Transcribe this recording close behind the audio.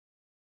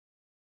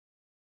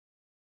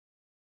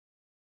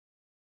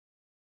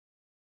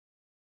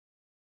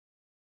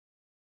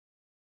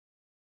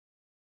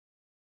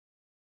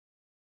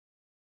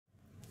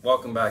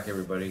Welcome back,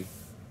 everybody.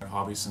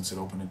 Hobby since it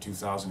opened in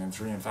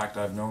 2003. In fact,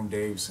 I've known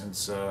Dave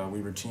since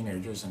we were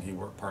teenagers, and he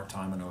worked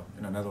part-time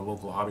in another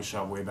local hobby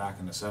shop way back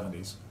in the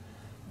 70s.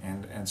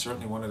 And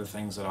certainly one of the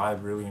things that I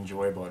really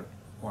enjoy about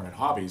Hornet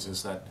Hobbies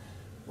is that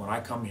when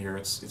I come here,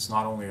 it's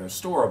not only a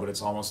store, but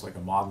it's almost like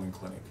a modeling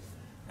clinic.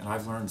 And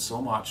I've learned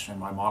so much, and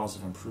my models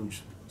have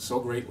improved so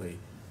greatly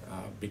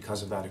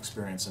because of that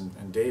experience.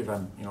 And Dave,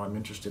 I'm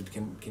interested.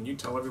 Can you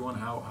tell everyone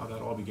how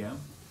that all began?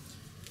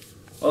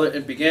 Well,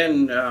 it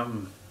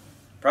began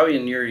probably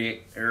in the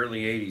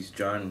early 80s,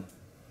 John.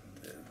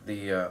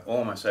 The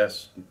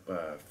OMSS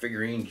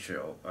figurine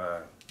show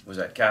was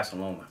at Casa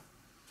Loma.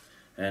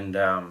 And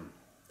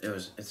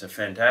it's a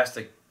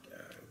fantastic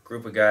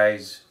group of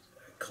guys,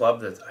 a club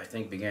that I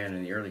think began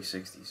in the early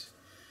 60s.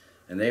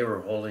 And they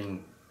were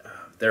holding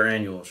their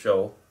annual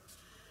show.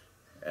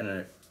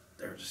 And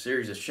there was a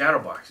series of shadow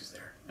boxes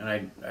there.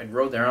 And I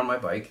rode there on my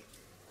bike,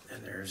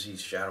 and there's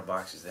these shadow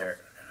boxes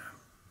there.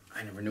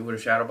 I never knew what a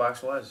shadow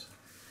box was.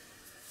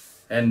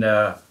 And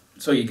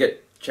so you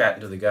get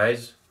chatting to the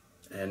guys,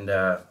 and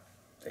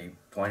they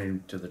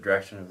pointed to the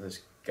direction of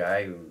this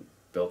guy who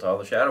built all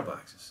the shadow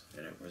boxes,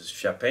 and it was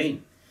Shep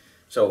Payne.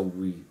 So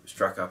we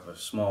struck up a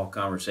small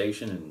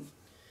conversation,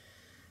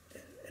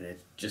 and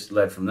it just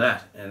led from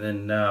that. And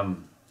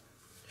then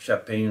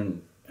Shep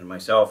Payne and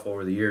myself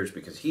over the years,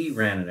 because he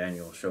ran an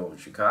annual show in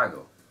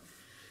Chicago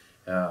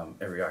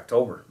every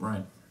October.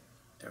 Right.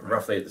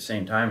 Roughly at the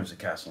same time as the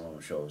Casa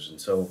Loma shows. And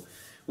so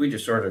we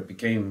just sort of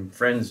became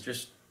friends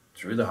just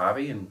through the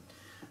hobby. And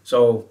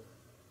so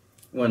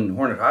when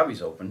Hornet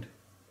Hobbies opened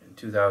in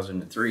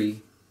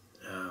 2003,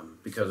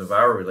 because of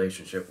our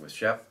relationship with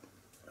Shep,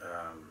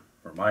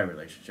 or my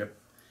relationship,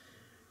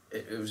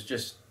 it was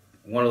just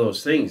one of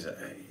those things.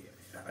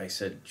 I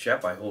said,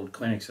 Shep, I hold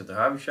clinics at the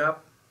hobby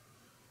shop.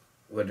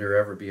 Would there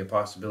ever be a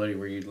possibility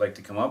where you'd like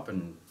to come up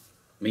and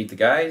meet the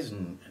guys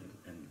and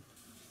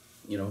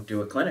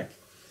do a clinic?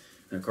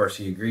 And of course,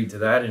 he agreed to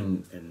that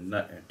in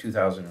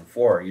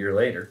 2004, a year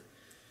later.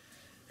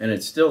 And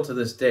it's still to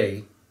this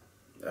day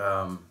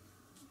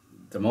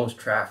the most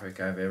traffic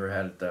I've ever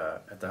had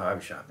at the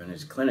hobby shop. And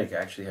his clinic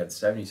actually had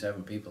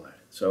 77 people at it.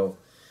 So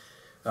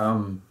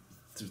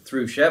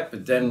through Shep,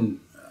 but then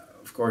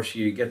of course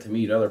you get to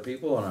meet other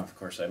people. And of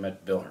course I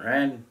met Bill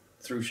Horan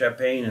through Shep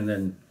Payne, and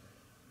then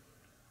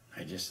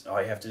all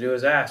you have to do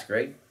is ask,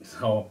 right?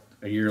 So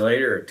a year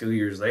later or 2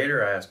 years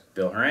later, I asked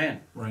Bill Horan,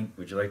 Right.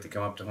 Would you like to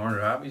come up to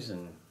Hornet Hobbies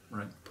and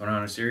put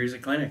on a series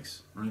of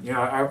clinics? Right. Yeah,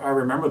 I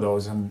remember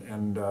those,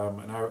 and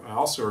I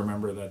also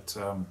remember that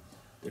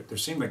there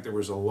seemed like there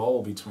was a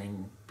lull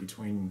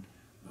between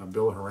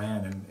Bill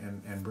Horan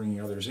and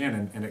bringing others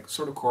in, and it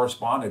sort of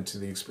corresponded to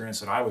the experience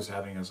that I was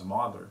having as a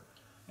modeler.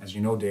 As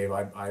you know, Dave,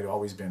 I'd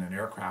always been an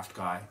aircraft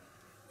guy,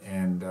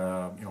 and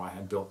I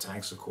had built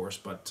tanks, of course,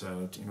 but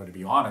to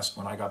be honest,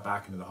 when I got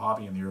back into the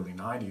hobby in the early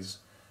 90s,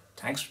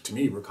 tanks to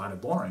me were kind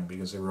of boring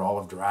because they were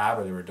olive drab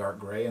or they were dark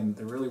gray, and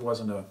there really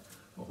wasn't a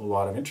whole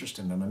lot of interest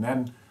in them. And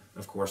then,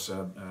 of course,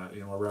 a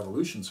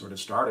revolution sort of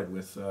started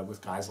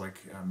with guys like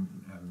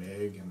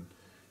Meg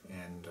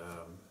and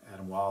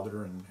Adam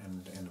Wilder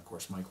and of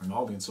course Mike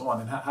Rinaldi and so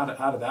on. And how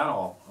did that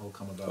all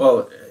come about?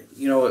 Well,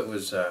 it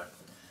was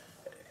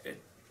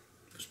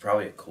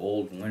probably a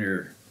cold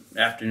winter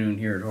afternoon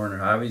here at Hornet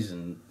Hobbies,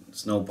 and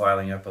snow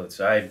piling up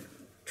outside.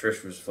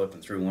 Trish was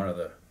flipping through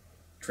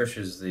Trish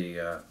is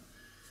the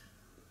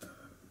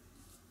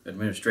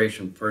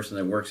administration person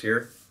that works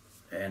here,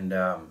 and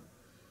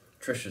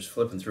Trish is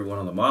flipping through one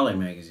of the modeling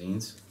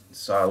magazines,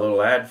 saw a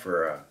little ad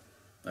for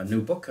a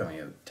new book coming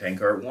out,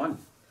 Tank Art 1.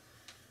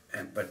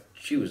 But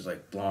she was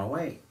like blown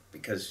away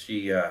because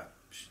she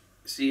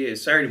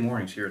Saturday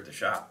mornings here at the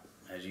shop,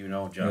 as you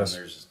know, John,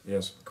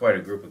 there's quite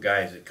a group of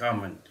guys that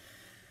come, and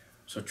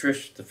so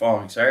Trish the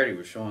following Saturday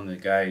was showing the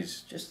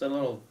guys just a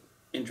little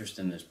interest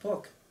in this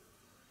book.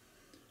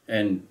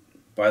 And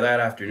by that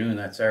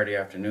Saturday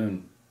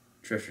afternoon,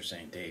 Trish was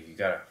saying, Dave, you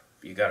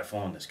gotta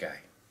phone this guy.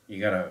 You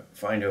gotta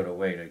find out a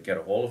way to get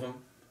a hold of him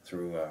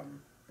through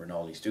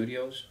Rinaldi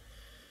Studios.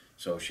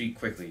 So she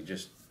quickly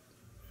just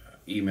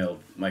emailed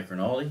Mike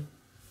Rinaldi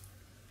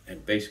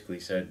and basically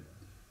said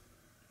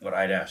what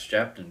I'd asked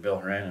Shep and Bill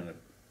Horan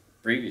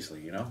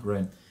previously,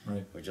 Right.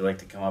 Would you like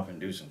to come up and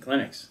do some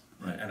clinics?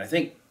 Right. And I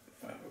think,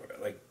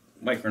 like,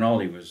 Mike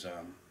Rinaldi was,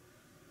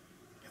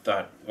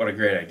 thought, what a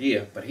great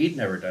idea, but he'd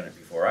never done it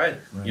before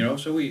either, Right.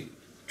 So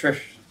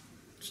Trish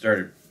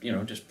started,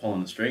 just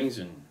pulling the strings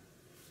and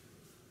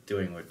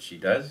doing what she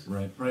does.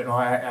 Right. No,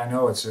 I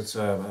know it's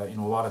a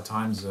lot of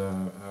times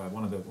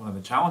one of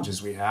the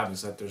challenges we have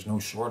is that there's no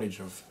shortage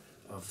of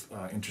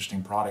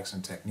interesting products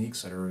and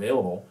techniques that are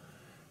available,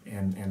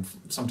 and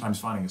sometimes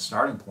finding a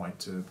starting point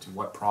to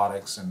what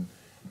products and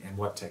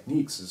what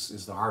techniques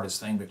is the hardest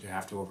thing that you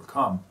have to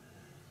overcome.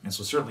 And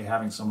so certainly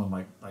having someone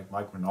like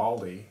Mike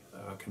Rinaldi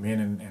come in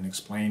and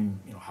explain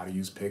how to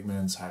use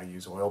pigments, how to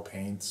use oil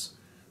paints,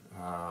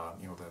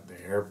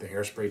 the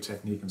hairspray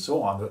technique and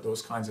so on,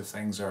 those kinds of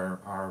things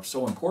are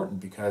so important,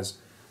 because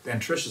then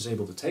Trish is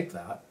able to take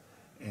that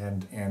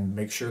and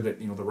make sure that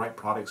the right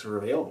products are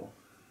available.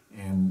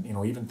 And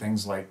even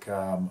things like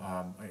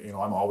I'm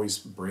always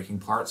breaking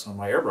parts on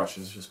my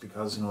airbrushes just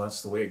because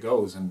that's the way it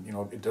goes. And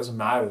it doesn't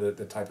matter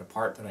the type of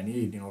part that I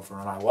need. For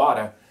an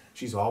Iwata,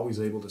 she's always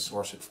able to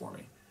source it for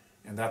me,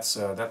 and that's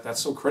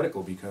so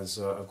critical because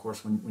of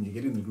course when you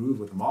get in the groove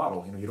with the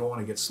model, you don't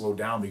want to get slowed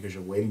down because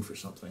you're waiting for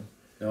something.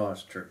 No,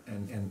 that's true.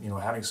 And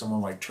having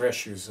someone like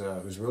Trish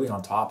who's really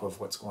on top of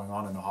what's going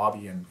on in the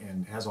hobby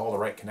and has all the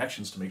right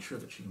connections to make sure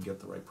that she can get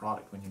the right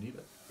product when you need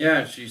it.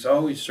 Yeah, she's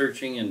always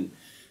searching, and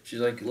she's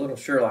like a little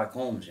Sherlock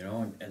Holmes,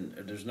 and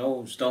there's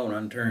no stone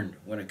unturned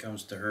when it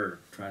comes to her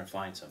trying to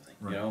find something,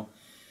 Right.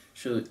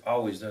 She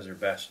always does her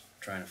best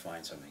trying to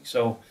find something.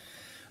 So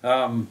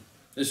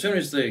as soon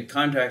as the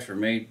contacts were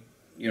made,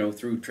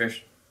 through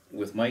Trish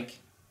with Mike,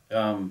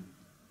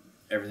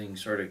 everything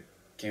sort of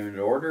came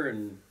into order,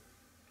 and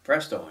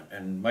presto,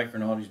 and Mike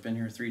Rinaldi's been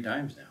here 3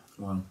 times now.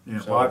 Well, yeah.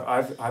 So- Well,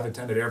 I've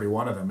attended every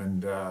one of them,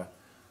 and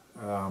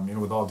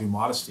with all due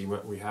modesty,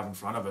 what we have in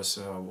front of us,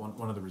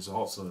 one of the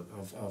results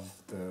of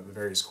the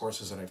various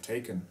courses that I've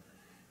taken,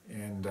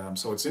 and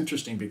so it's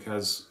interesting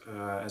because,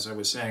 as I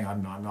was saying, I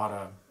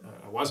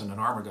wasn't an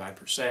armor guy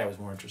per se. I was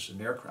more interested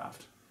in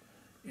aircraft,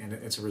 and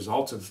it's a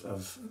result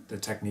of the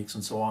techniques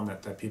and so on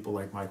that people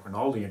like Mike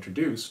Rinaldi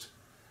introduced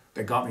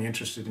that got me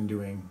interested in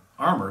doing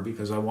armor,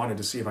 because I wanted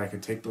to see if I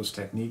could take those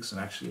techniques and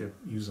actually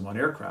use them on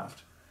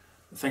aircraft.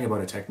 The thing about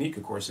a technique,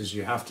 of course, is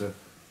you have to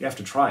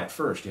try it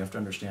first. You have to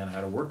understand how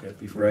to work it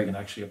before you can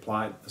actually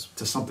apply it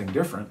to something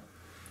different.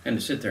 And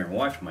to sit there and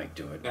watch Mike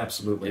do it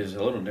Absolutely. is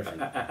a little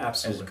different.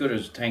 Absolutely. As good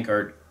as tank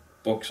art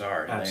books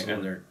are, Absolutely.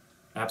 and they're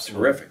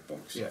Absolutely. terrific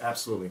books. Yeah,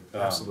 absolutely.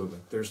 Absolutely.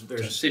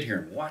 To sit here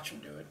and watch him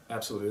do it.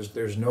 Absolutely.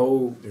 There's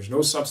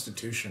no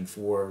substitution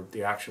for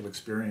the actual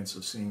experience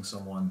of seeing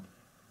someone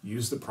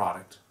use the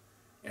product,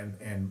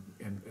 and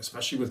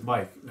especially with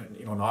Mike,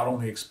 not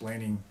only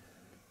explaining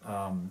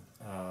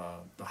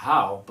the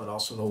how, but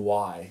also the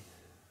why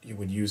you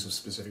would use a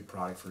specific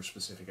product for a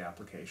specific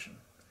application.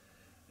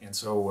 And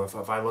so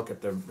if I look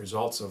at the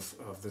results of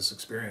this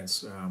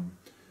experience,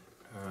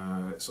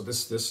 so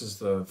this is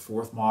the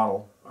 4th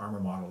armor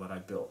model that I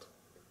built.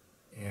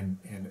 And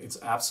it's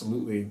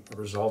absolutely a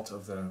result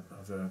of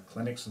the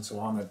clinics and so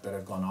on that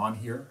have gone on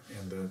here,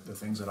 and the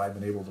things that I've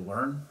been able to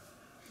learn.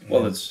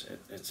 Well, it's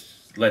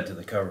led to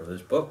the cover of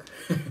this book.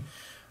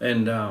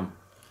 And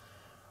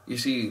you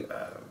see,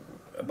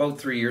 about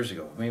 3 years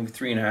ago, maybe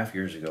 3.5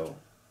 years ago,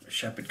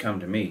 Shep had come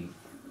to me,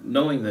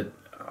 knowing that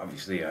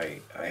obviously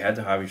I had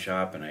the hobby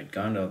shop, and I'd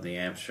gone to the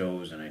amp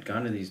shows, and I'd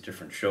gone to these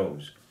different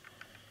shows.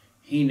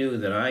 He knew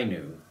that I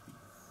knew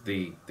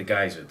the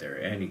guys out there,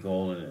 Andy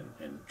Golden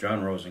and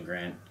John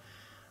Rosengrant,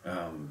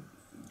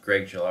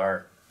 Greg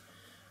Gillar.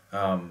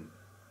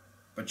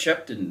 But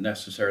Shep didn't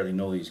necessarily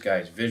know these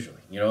guys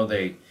visually.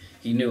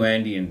 He knew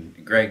Andy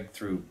and Greg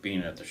through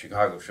being at the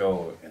Chicago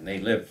show, and they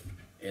live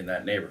in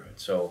that neighborhood.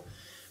 So,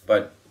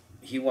 but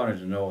he wanted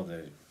to know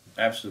the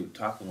absolute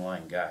top of the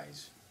line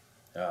guys.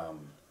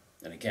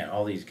 And again,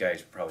 all these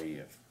guys probably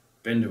have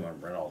been to a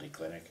Rinaldi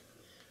clinic,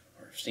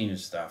 or seen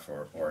his stuff,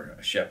 or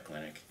a Shep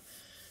clinic.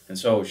 And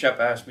so Shep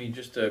asked me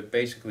just to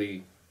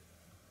basically,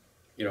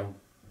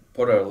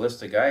 put a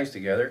list of guys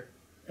together,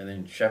 and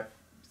then Shep,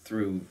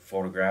 through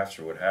photographs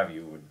or what have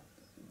you, would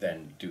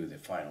then do the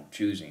final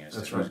choosing as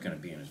to who's going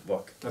to be in his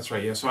book. That's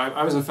right, yeah. So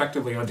I was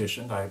effectively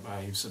auditioned.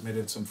 I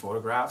submitted some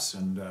photographs,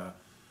 and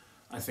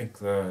I think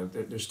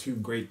there's 2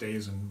 great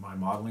days in my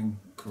modeling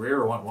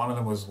career. One of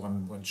them was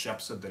when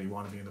Shep said that he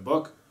wanted me in the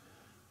book,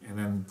 and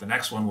then the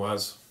next one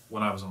was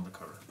when I was on the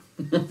cover.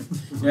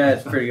 Yeah,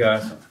 it's pretty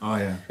awesome. Oh,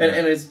 yeah.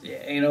 And it's,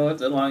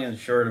 the long and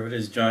short of it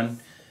is, John,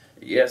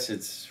 yes,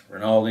 it's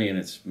Rinaldi, and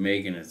it's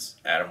Meg, and it's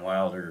Adam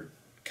Wilder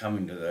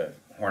coming to the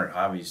Hornet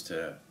Hobbies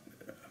to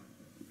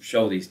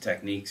show these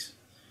techniques.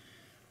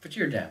 But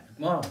you're damn good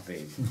model,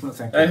 baby.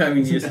 Thank you. I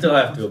mean, you still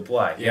have to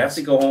apply. You have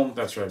to go home.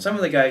 That's right. Some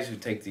of the guys who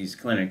take these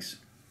clinics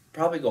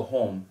probably go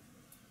home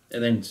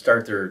and then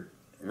start their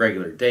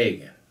regular day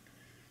again.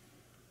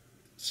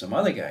 Some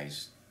other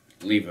guys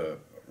leave a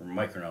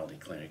Mike Rinaldi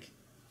clinic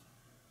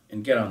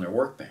and get on their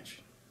workbench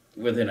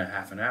within a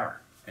half an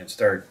hour and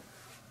start,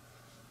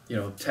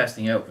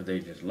 testing out what they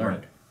just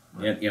learned.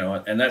 Right.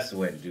 And that's the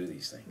way to do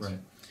these things. Right.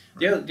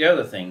 The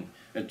other thing,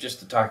 just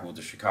to talk about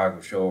the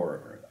Chicago show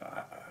or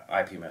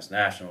IPMS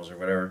Nationals or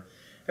whatever,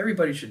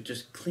 everybody should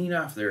just clean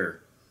off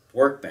their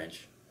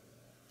workbench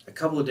a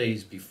couple of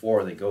days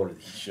before they go to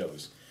these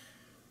shows,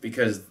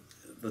 because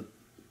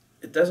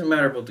it doesn't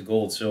matter about the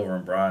gold, silver,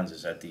 and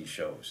bronzes at these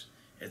shows.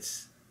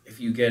 It's if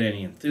you get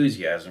any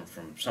enthusiasm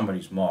from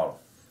somebody's model.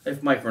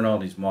 If Mike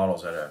Rinaldi's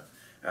model's at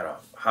a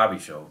hobby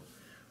show,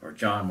 or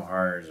John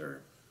Maher's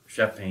or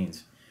Shep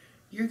Payne's,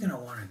 you're gonna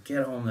want to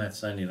get home that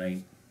Sunday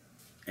night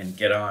and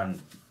get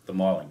on the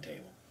modeling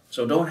table.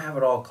 So don't have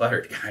it all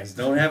cluttered, guys.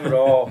 Don't have it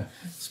all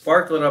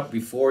sparkle it up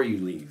before you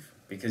leave,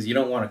 because you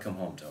don't want to come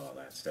home to all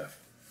that stuff.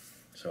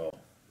 So,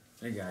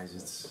 hey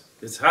guys,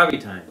 it's hobby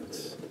time.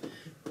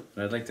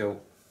 And I'd like to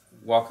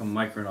welcome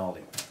Mike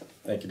Rinaldi.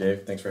 Thank you,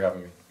 Dave. Thanks for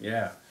having me.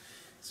 Yeah,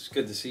 it's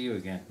good to see you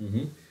again.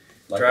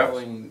 Mm-hmm.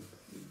 Traveling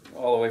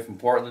all the way from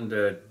Portland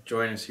to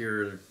join us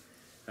here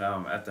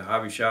at the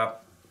hobby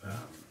shop.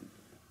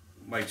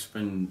 Mike's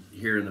been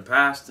here in the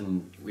past,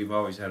 and we've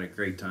always had a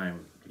great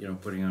time,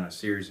 putting on a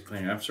series of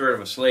cleaning. I'm sort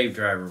of a slave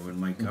driver when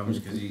Mike comes,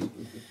 because he,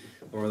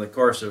 over the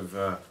course of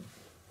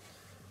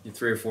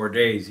 3 or 4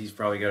 days, he's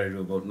probably got to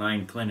do about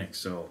 9 clinics.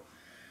 So,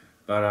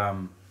 but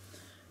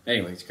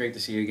anyway, it's great to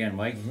see you again,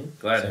 Mike.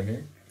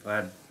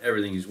 Glad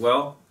everything is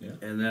well. Yeah.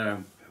 And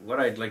then what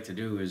I'd like to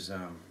do is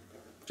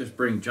just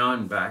bring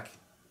John back,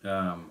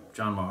 John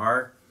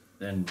Maher.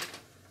 Then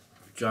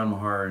John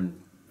Maher and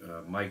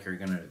Mike are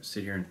going to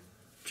sit here and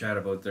chat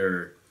about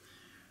their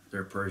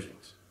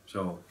Pershings.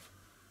 So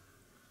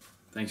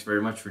thanks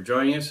very much for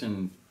joining us,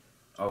 and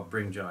I'll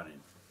bring John in.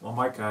 Well,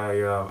 Mike,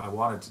 I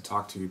wanted to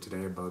talk to you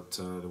today about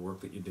the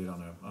work that you did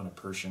on a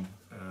Pershing.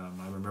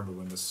 I remember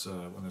when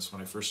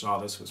I first saw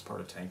this, it was part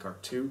of Tank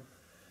Arc 2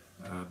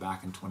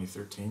 back in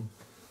 2013,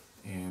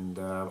 and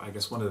I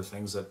guess one of the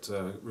things that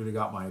really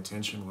got my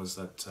attention was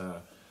that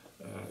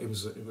it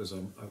was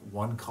a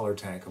one color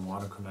tank, a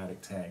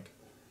monochromatic tank,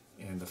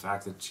 and the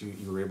fact that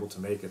you were able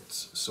to make it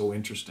so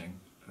interesting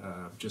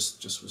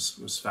just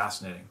was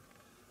fascinating.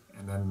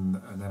 And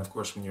then of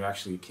course, when you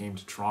actually came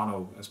to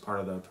Toronto as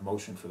part of the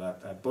promotion for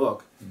that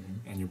book,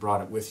 and you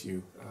brought it with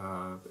you,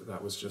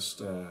 that was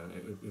just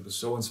it was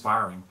so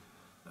inspiring,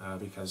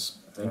 because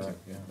Thank you.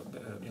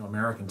 Yeah.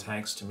 American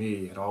tanks to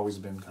me had always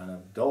been kind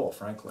of dull,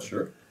 frankly.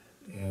 Sure.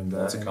 And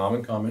That's a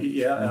common comment.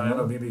 Yeah, and I don't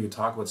know, maybe you could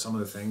talk about some of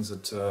the things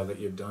that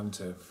you've done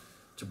to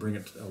bring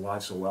it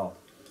alive so well.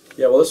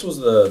 Yeah, well, this was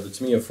the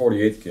Tamiya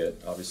 48th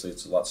kit. Obviously,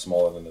 it's a lot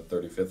smaller than the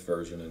 35th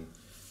version, and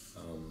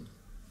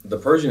the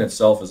Pershing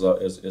itself is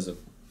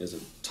a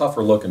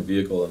tougher looking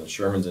vehicle than the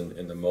Sherman's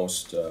in the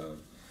most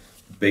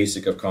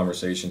basic of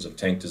conversations of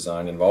tank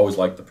design. And I've always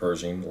liked the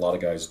Pershing. A lot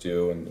of guys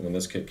do. And when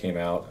this kit came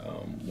out,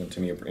 when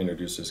Tamiya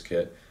introduced this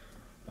kit,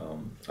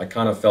 I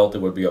kind of felt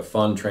it would be a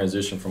fun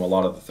transition from a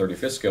lot of the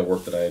 35th scale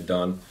work that I had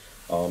done,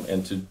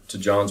 and to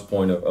John's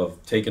point of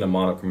taking a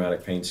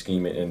monochromatic paint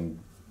scheme and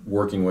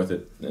working with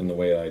it in the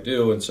way I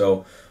do. And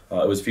so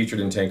it was featured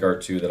in Tank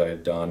Art 2 that I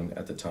had done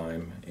at the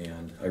time,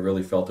 and I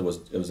really felt it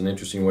was an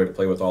interesting way to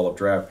play with olive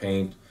drab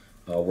paint,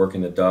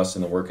 working the dust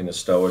and then working the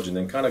stowage, and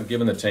then kind of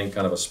giving the tank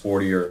kind of a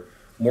sportier,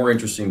 more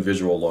interesting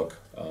visual look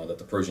that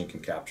the Pershing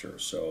can capture.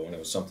 So, and it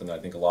was something that I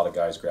think a lot of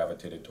guys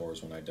gravitated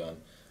towards when I done.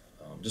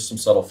 Just some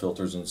subtle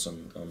filters and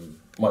some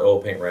my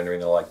oil paint rendering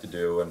that I like to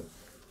do, and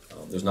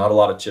there's not a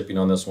lot of chipping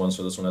on this one,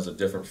 so this one has a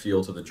different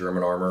feel to the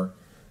German armor.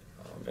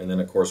 And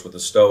then of course with the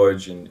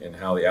stowage and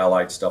how the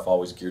Allied stuff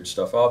always geared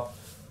stuff up,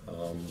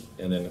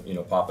 and then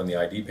popping the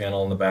ID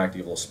panel in the back to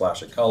give a little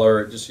splash of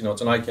color. Just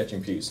it's an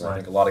eye-catching piece, and I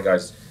think a lot of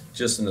guys,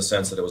 just in the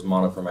sense that it was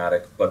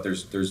monochromatic, but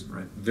there's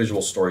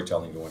visual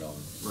storytelling going on.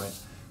 Right.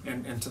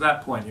 And to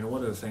that point,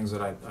 one of the things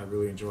that I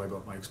really enjoy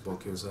about Mike's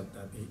book is that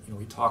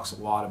he talks a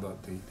lot about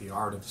the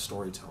art of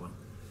storytelling,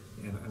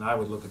 and I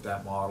would look at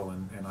that model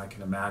and I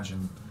can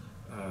imagine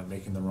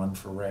making the run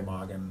for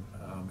Remagen,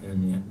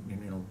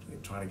 and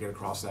trying to get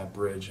across that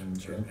bridge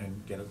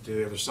and get to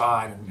the other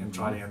side and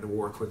try to end the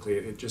war quickly.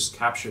 It just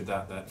captured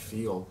that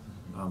feel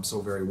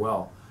so very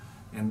well.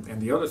 And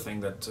the other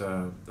thing that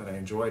I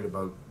enjoyed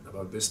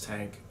about this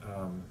tank,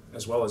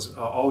 as well as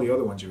all the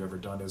other ones you've ever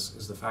done,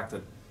 is the fact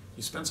that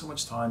you spend so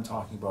much time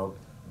talking about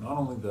not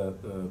only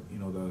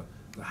the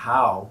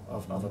how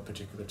of a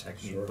particular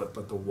technique,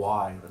 but the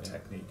why of a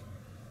technique,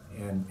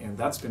 and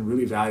that's been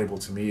really valuable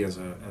to me as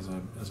a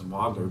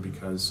modeler,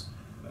 because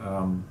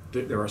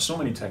there are so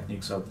many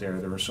techniques out there,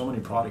 there are so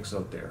many products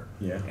out there,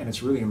 and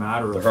it's really a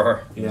matter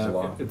of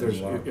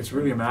it's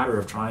really a matter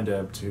of trying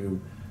to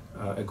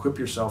equip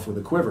yourself with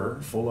a quiver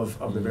full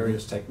of the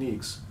various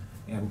techniques.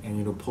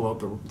 And pull out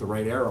the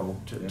right arrow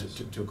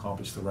to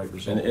accomplish the right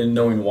result. And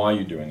knowing why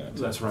you're doing that.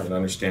 That's right. And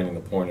understanding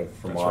the point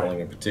for modeling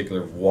in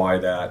particular, why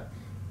that,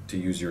 to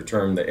use your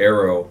term, the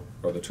arrow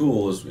or the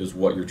tool is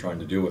what you're trying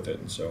to do with it.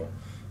 And so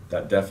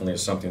that definitely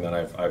is something that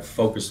I've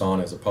focused on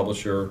as a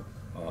publisher,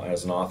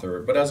 as an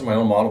author, but as my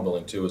own model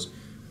building too. Is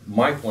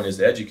my point is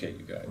to educate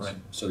you guys,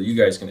 so that you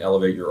guys can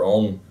elevate your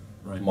own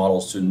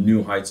models to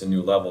new heights and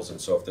new levels. And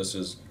so if this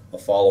is a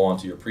follow-on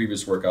to your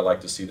previous work, I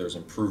like to see there's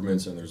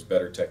improvements and there's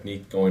better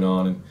technique going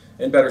on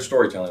and better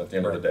storytelling at the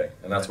end of the day,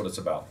 and that's what it's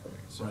about for me.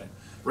 So.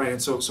 Right.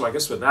 And so I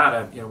guess with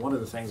that, one of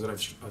the things that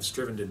I've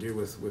striven to do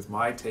with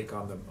my take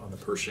on the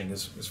Pershing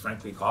is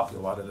frankly copy a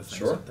lot of the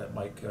things that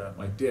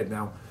Mike did.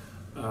 Now,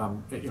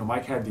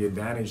 Mike had the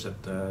advantage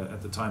that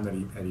at the time that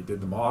he did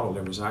the model,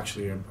 there was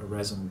actually a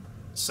resin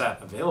set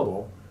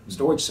available.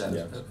 Storage set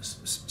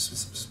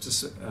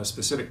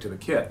specific to the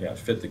kit. Yeah,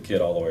 fit the kit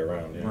all the way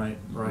around. Yeah.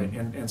 Right.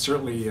 And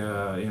certainly,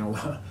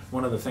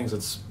 one of the things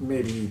that's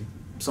maybe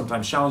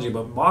sometimes challenging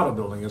about model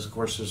building is, of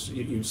course,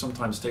 you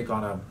sometimes take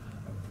on a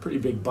pretty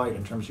big bite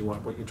in terms of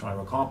what you're trying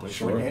to accomplish.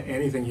 Sure.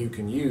 Anything you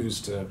can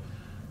use to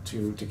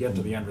get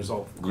to the end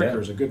result quicker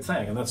is a good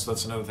thing, and that's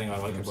another thing I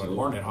like about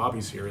Hornet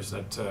Hobbies here, is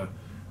that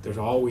there's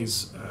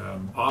always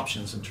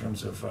options in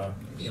terms of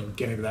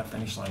getting to that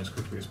finish line as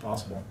quickly as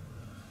possible.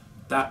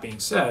 That being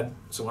said,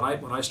 so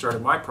when I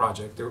started my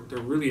project, there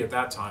really at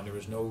that time there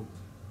was no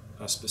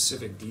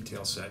specific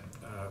detail set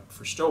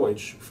for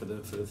stowage for the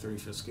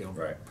 35th scale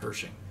Right.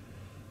 Pershing.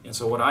 And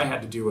so what I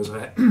had to do was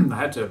I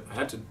had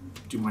to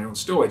do my own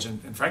stowage,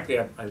 and frankly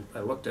I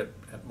looked at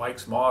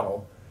Mike's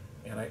model,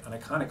 and I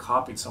kind of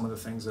copied some of the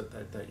things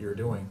that you're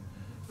doing,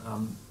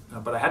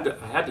 but I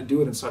had to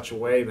do it in such a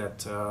way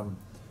that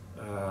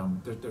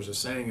there's a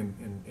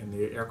saying in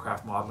the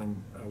aircraft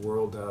modeling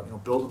world,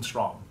 build them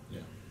strong.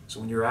 Yeah. So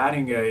when you're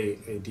adding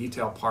a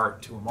detail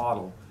part to a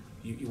model,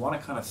 you want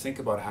to kind of think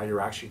about how you're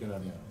actually going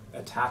to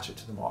attach it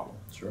to the model.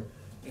 Sure.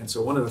 And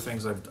so one of the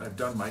things I've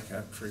done, Mike,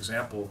 for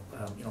example,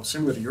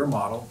 similar to your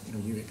model,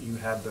 you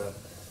had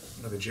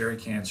the jerry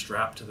can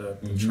strapped to the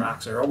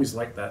tracks. I always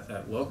liked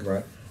that look.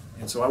 Right.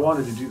 And so I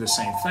wanted to do the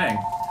same thing.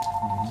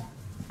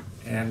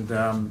 And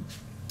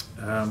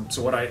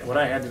so what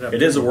I ended up.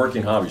 It is a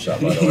working hobby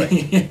shop, by the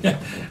way.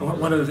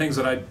 One of the things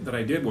that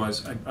I did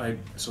was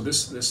so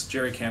this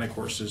jerry can, of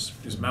course,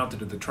 is mounted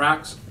to the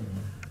tracks.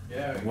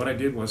 And what I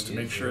did was to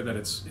make sure that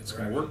it's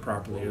going to work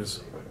properly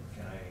is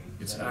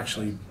it's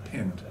actually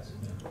pinned.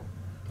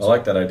 I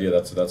like that idea.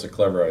 That's a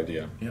clever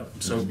idea. Yeah.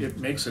 So it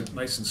makes it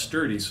nice and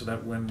sturdy, so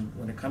that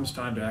when it comes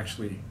time to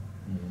actually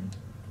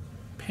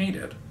paint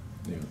it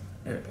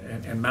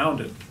and mount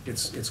it,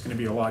 it's going to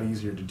be a lot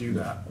easier to do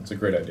that. That's a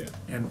great idea.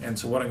 And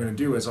so what I'm going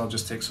to do is I'll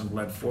just take some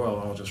lead foil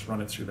and I'll just run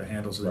it through the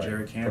handles of the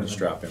jerry can, Put a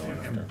strap in on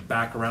it. and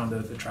back around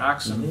the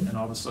tracks, and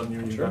all of a sudden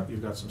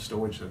you've got some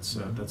stowage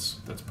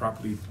that's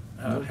properly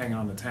hanging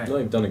on the tank. No,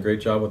 you've done a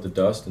great job with the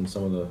dust and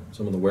some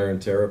of the wear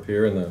and tear up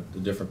here, and the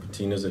different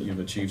patinas that you've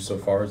achieved so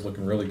far is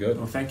looking really good.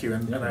 Well, thank you.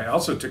 And I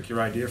also took your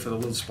idea for the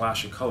little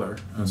splash of color.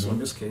 So in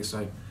this case,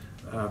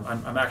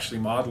 I'm actually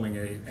modeling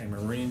a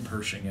marine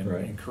Pershing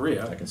in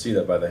Korea. I can see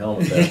that by the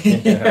helmet there.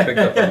 I picked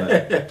up on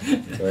that.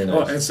 Very nice.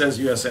 Oh, and it says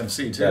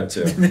USMC too. That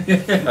too.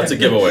 That's a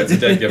giveaway. It's a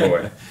dead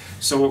giveaway.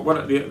 So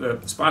what the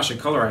splash of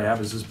color I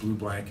have is this blue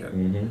blanket,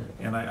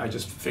 and I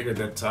just figured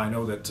that I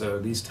know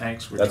that these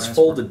tanks were. That's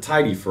folded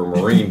tidy for a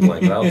marine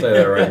blanket. I'll tell you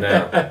that right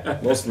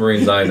now. Most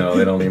Marines I know,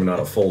 they don't even know how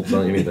to fold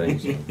anything.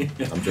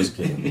 So I'm just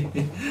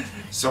kidding.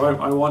 So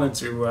I wanted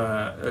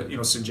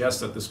to suggest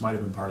that this might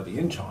have been part of the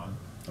Incheon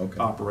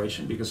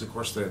operation, because of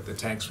course the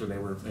tanks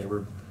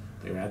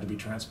they had to be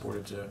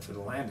transported for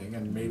the landing,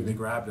 and maybe they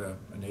grabbed a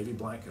Navy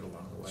blanket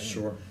along the way.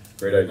 Sure.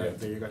 Great idea.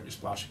 There you got your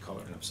splash of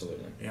color.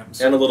 Absolutely. Yeah.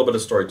 And a little bit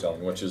of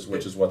storytelling, which is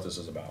what this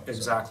is about.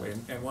 Exactly.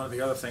 And one of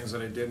the other things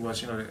that I did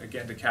was,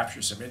 again, to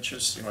capture some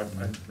interest, I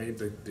made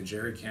the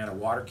jerry can a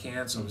water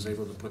can, so I was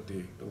able to put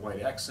the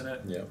white X in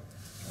it. Yeah.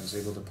 I was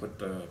able to put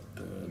the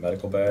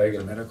medical bag.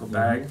 The medical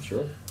bag.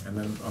 Sure. And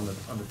then on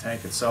the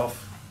tank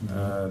itself,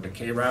 the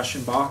K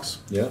ration box.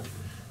 Yeah.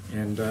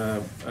 And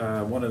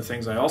one of the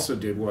things I also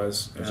did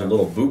was there's a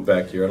little boot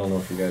back here. I don't know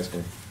if you guys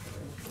can.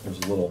 There's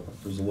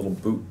a little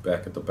boot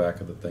back at the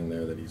back of the thing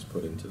there that he's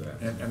put into that.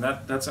 And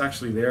that's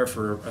actually there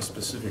for a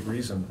specific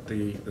reason.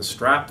 The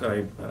strap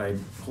that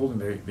I'm holding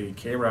the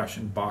K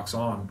ration box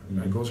on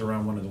goes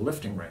around one of the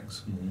lifting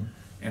rings,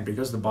 and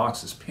because the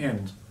box is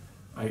pinned,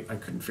 I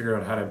couldn't figure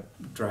out how to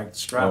drag the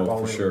strap all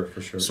the way.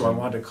 For sure. So I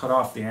wanted to cut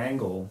off the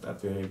angle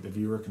that the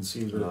viewer can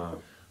see.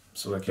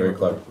 So that very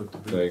clever. With the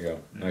boot. There you go.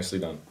 Yeah. Nicely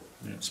done.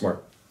 Yeah.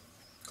 Smart.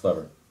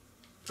 Clever.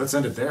 Let's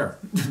end it there.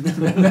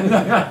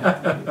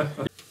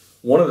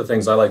 One of the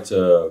things I like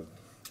to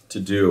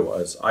do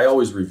is I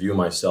always review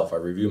myself. I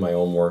review my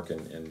own work,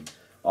 and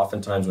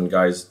oftentimes when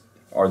guys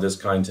are this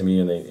kind to me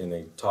and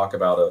they talk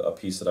about a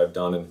piece that I've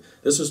done, and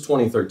this is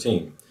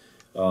 2013.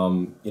 A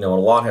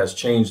lot has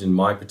changed in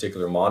my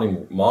particular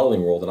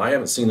modeling world, and I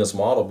haven't seen this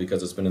model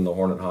because it's been in the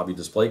Hornet Hobby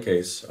display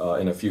case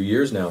in a few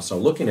years now. So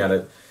looking at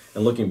it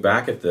and looking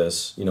back at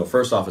this,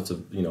 first off, it's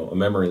a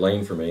memory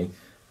lane for me.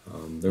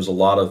 There's a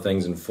lot of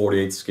things in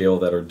 48th scale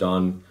that are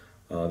done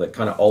that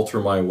kind of alter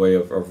my way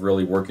of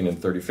really working in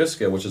 35th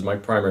scale, which is my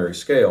primary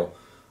scale.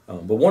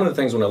 But one of the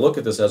things when I look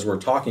at this, as we're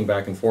talking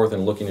back and forth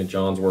and looking at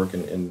John's work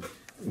and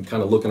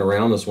kind of looking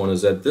around this one,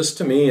 is that this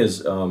to me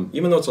is,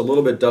 even though it's a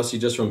little bit dusty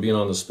just from being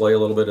on display a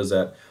little bit, is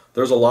that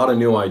there's a lot of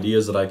new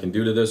ideas that I can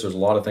do to this. There's a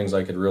lot of things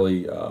I could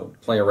really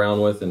play around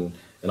with, and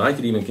I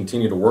could even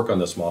continue to work on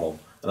this model.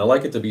 And I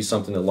like it to be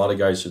something that a lot of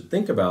guys should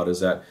think about,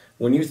 is that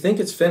when you think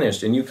it's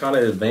finished and you kind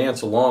of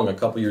advance along a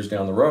couple years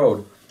down the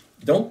road,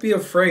 don't be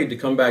afraid to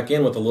come back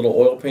in with a little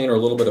oil paint or a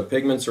little bit of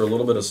pigments or a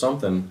little bit of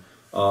something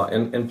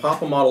and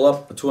pop a model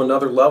up to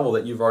another level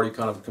that you've already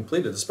kind of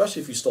completed,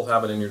 especially if you still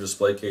have it in your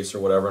display case or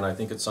whatever. And I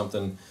think it's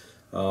something,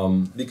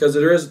 because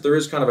there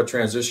is kind of a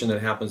transition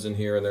that happens in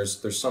here, and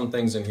there's some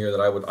things in here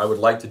that I would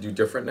like to do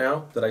different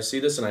now that I see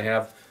this, and I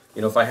have,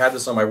 if I had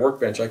this on my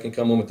workbench, I can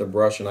come in with the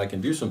brush and I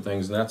can do some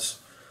things, and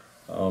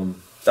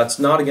that's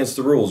not against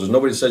the rules. There's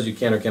nobody that says you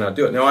can or cannot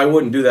do it. Now, I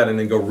wouldn't do that and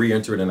then go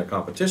re-enter it in a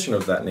competition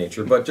of that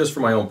nature, but just for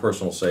my own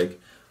personal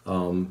sake,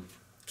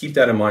 keep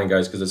that in mind,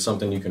 guys, because it's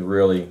something you can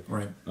really,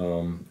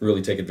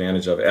 really take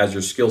advantage of as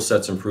your skill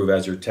sets improve,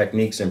 as your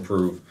techniques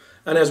improve,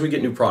 and as we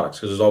get new products,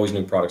 because there's always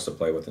new products to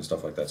play with and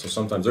stuff like that. So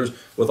sometimes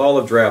with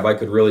Olive Drab, I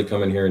could really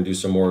come in here and do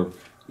some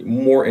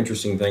more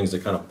interesting things to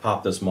kind of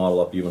pop this model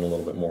up even a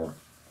little bit more.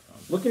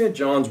 Looking at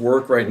John's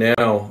work right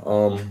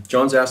now,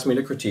 John's asked me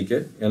to critique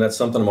it, and that's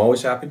something I'm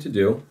always happy to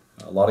do.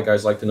 A lot of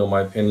guys like to know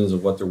my opinions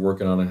of what they're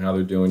working on and how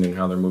they're doing and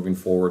how they're moving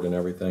forward and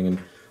everything.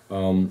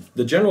 And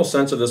the general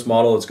sense of this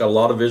model, it's got a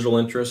lot of visual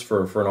interest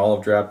for an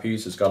olive drab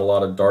piece. It's got a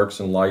lot of darks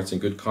and lights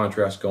and good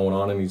contrast going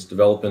on, and he's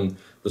developing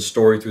the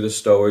story through the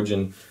stowage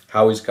and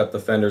how he's cut the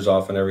fenders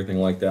off and everything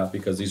like that,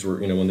 because these were,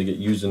 when they get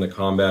used into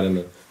combat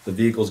and the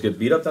vehicles get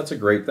beat up, that's a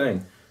great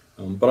thing.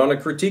 But on a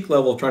critique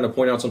level, trying to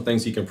point out some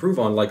things he can improve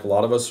on, like a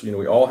lot of us,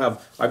 we all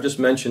have, I've just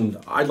mentioned,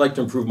 I'd like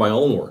to improve my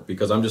own work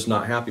because I'm just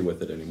not happy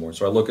with it anymore.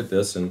 So I look at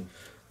this and,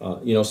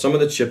 some of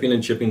the chipping,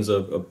 and chipping's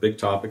a big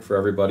topic for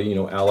everybody.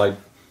 Allied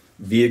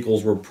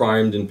vehicles were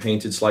primed and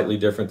painted slightly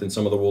different than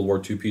some of the World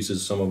War II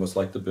pieces some of us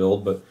like to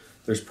build, but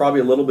there's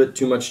probably a little bit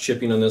too much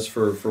chipping on this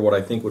for what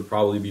I think would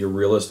probably be a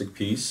realistic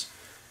piece.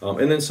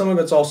 And then some of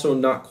it's also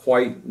not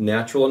quite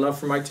natural enough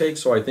for my take,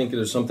 so I think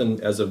there's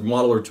something as a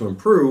modeler to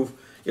improve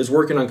is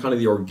working on kind of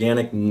the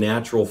organic,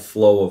 natural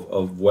flow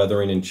of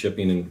weathering and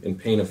chipping and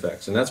paint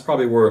effects. And that's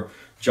probably where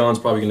John's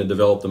probably going to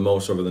develop the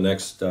most over the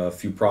next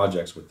few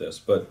projects with this.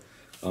 But,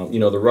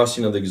 the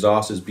rusting of the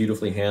exhaust is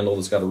beautifully handled.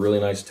 It's got a really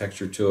nice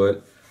texture to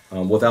it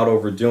without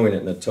overdoing it.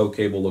 And the tow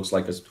cable looks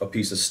like a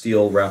piece of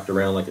steel wrapped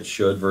around like it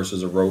should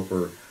versus a rope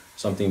or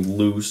something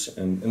loose.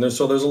 And there's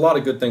a lot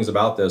of good things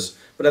about this.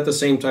 But at the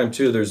same time,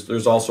 too,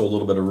 there's also a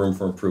little bit of room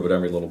for improvement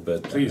every little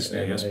bit. Please,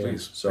 yes,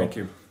 please. So, thank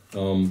you.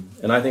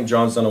 And I think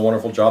John's done a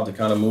wonderful job to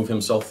kind of move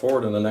himself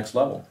forward in the next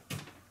level.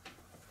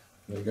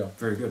 There you go.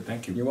 Very good.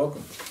 Thank you. You're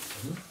welcome.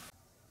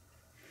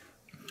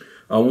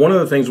 One of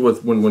the things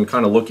when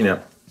kind of looking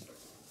at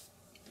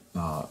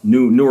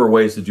newer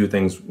ways to do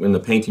things in the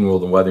painting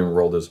world and weathering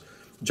world is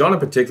John in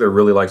particular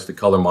really likes to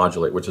color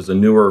modulate, which is a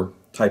newer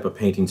type of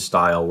painting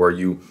style where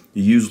you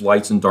use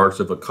lights and darks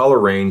of a color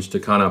range to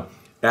kind of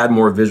add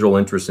more visual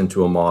interest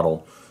into a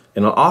model.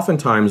 And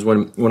oftentimes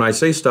when I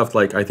say stuff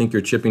like, I think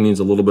your chipping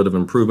needs a little bit of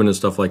improvement and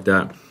stuff like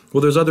that,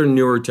 well, there's other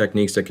newer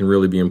techniques that can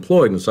really be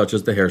employed, and such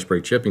as the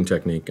hairspray chipping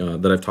technique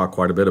that I've talked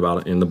quite a bit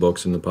about in the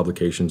books and the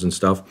publications and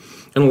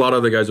stuff. And a lot of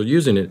other guys are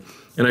using it.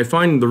 And I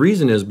find the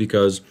reason is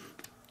because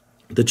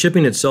the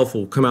chipping itself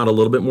will come out a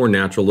little bit more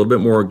natural, a little bit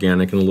more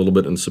organic, and a little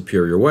bit in a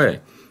superior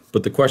way.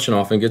 But the question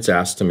often gets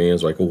asked to me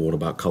is like, well, what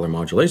about color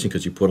modulation?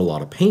 Because you put a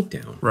lot of paint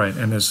down. Right,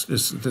 and the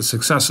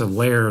successive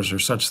layers are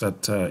such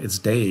that it's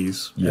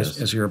days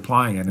as you're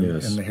applying it. And,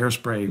 and the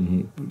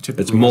hairspray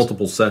typically... It's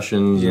multiple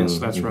sessions. Yes,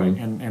 that's right.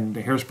 And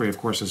the hairspray, of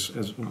course,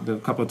 is the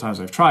couple of times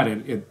I've tried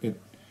it,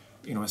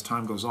 as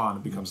time goes on,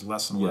 it becomes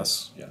less and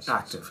less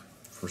active.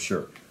 For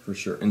sure, for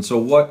sure. And so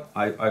what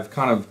I've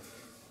kind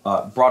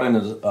of brought in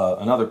as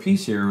another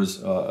piece here is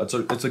it's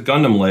a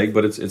Gundam leg,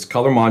 but it's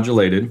color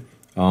modulated.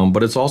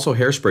 But it's also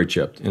hairspray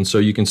chipped. And so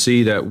you can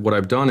see that what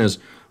I've done is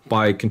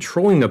by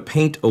controlling the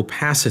paint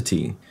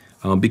opacity,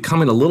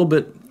 becoming a little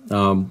bit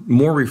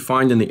more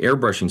refined in the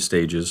airbrushing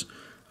stages,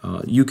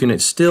 you can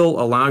still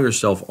allow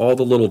yourself all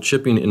the little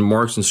chipping and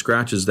marks and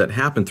scratches that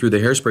happen through the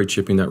hairspray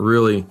chipping that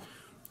really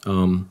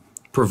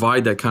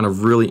provide that kind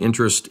of really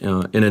interest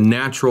in a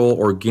natural,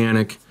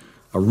 organic,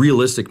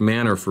 realistic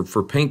manner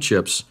for paint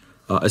chips.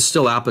 Is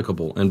still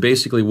applicable. And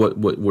basically what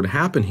would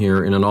happen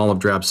here in an olive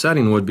drab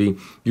setting would be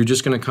you're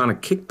just going to kind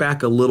of kick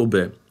back a little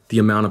bit the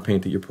amount of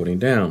paint that you're putting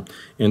down.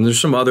 And there's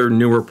some other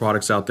newer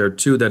products out there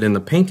too that in the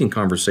painting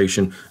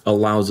conversation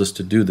allows us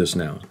to do this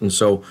now. And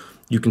so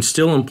you can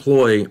still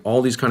employ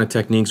all these kind of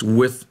techniques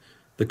with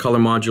the color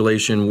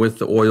modulation, with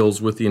the oils,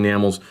 with the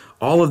enamels.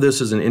 All of this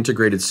is an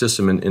integrated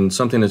system and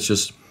something that's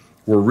just,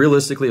 where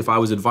realistically if I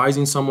was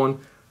advising someone,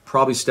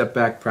 probably step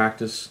back,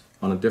 practice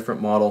on a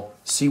different model,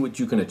 see what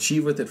you can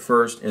achieve with it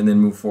first, and then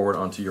move forward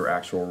onto your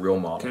actual real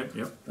model. Okay,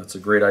 yep. That's a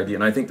great idea.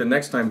 And I think the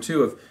next time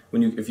too,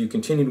 if you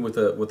continued with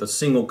a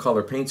single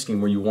color paint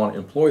scheme where you want to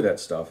employ that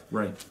stuff,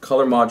 right,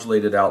 color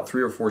modulated out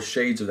 3 or 4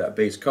 shades of that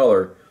base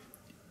color,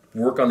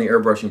 work on the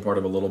airbrushing part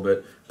of it a little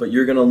bit, but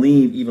you're going to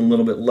leave even a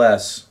little bit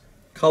less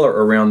color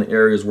around the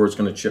areas where it's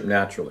going to chip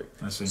naturally.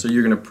 I see. So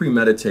you're going to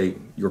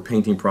premeditate your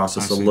painting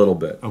process a little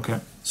bit.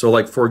 Okay. So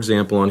like for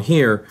example on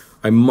here,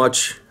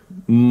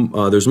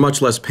 there's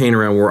much less paint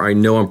around where I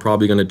know I'm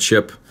probably going to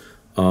chip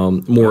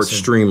more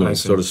extremely,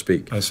 so to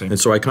speak. I see. And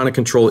so I kind of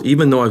control it,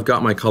 even though I've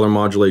got my color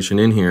modulation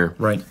in here,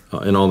 right,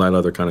 and all that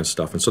other kind of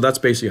stuff. And so that's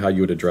basically how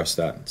you would address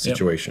that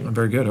situation.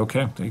 Very good.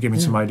 Okay, you gave me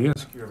some ideas.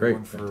 Thank you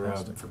everyone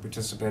Great. for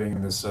participating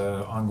in this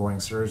ongoing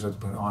series that's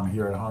been on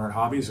here at 100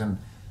 Hobbies. And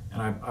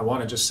I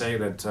want to just say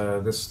that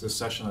this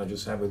session that I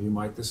just had with you,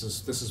 Mike, this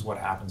is what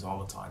happens all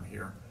the time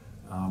here.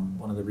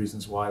 One of the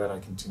reasons why that I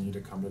continue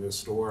to come to this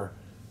store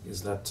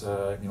is that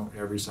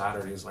every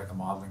Saturday is like a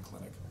modeling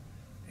clinic.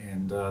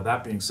 And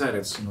that being said,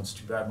 it's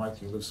too bad,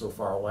 Mike, you live so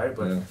far away.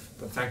 But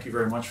thank you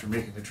very much for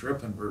making the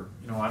trip, and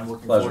I'm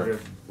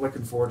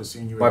looking forward to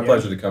seeing you again. My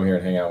pleasure to come here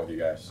and hang out with you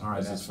guys. All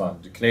right, this is fun.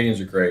 The Canadians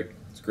are great.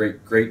 It's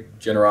great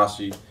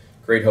generosity,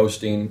 great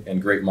hosting,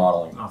 and great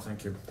modeling. Oh,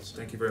 thank you.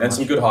 Thank you very And much.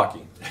 some good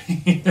hockey.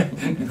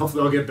 And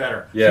hopefully they'll get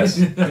better. Yes.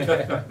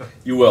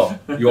 You will.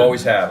 You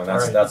always have. And All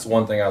right. that's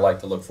one thing I like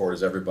to look for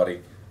is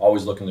everybody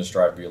always looking to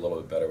strive to be a little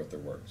bit better with their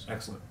works.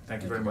 Excellent.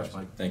 Thank you very much, guys.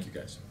 Mike. Thank you,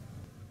 guys.